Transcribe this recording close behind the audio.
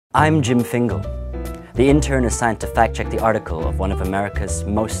I'm Jim Fingal, the intern assigned to fact-check the article of one of America's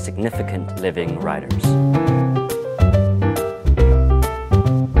most significant living writers.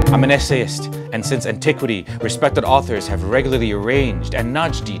 I'm an essayist, and since antiquity, respected authors have regularly arranged and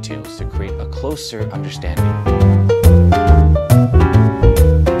nudged details to create a closer understanding.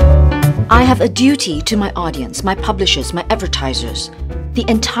 I have a duty to my audience, my publishers, my advertisers. The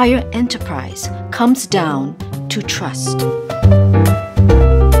entire enterprise comes down to trust.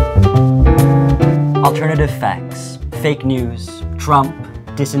 Alternative facts, fake news, Trump,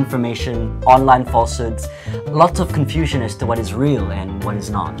 disinformation, online falsehoods, lots of confusion as to what is real and what is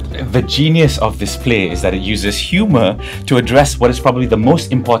not. The genius of this play is that it uses humor to address what is probably the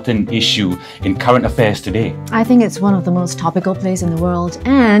most important issue in current affairs today. I think it's one of the most topical plays in the world,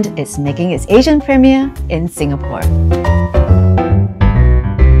 and it's making its Asian premiere in Singapore.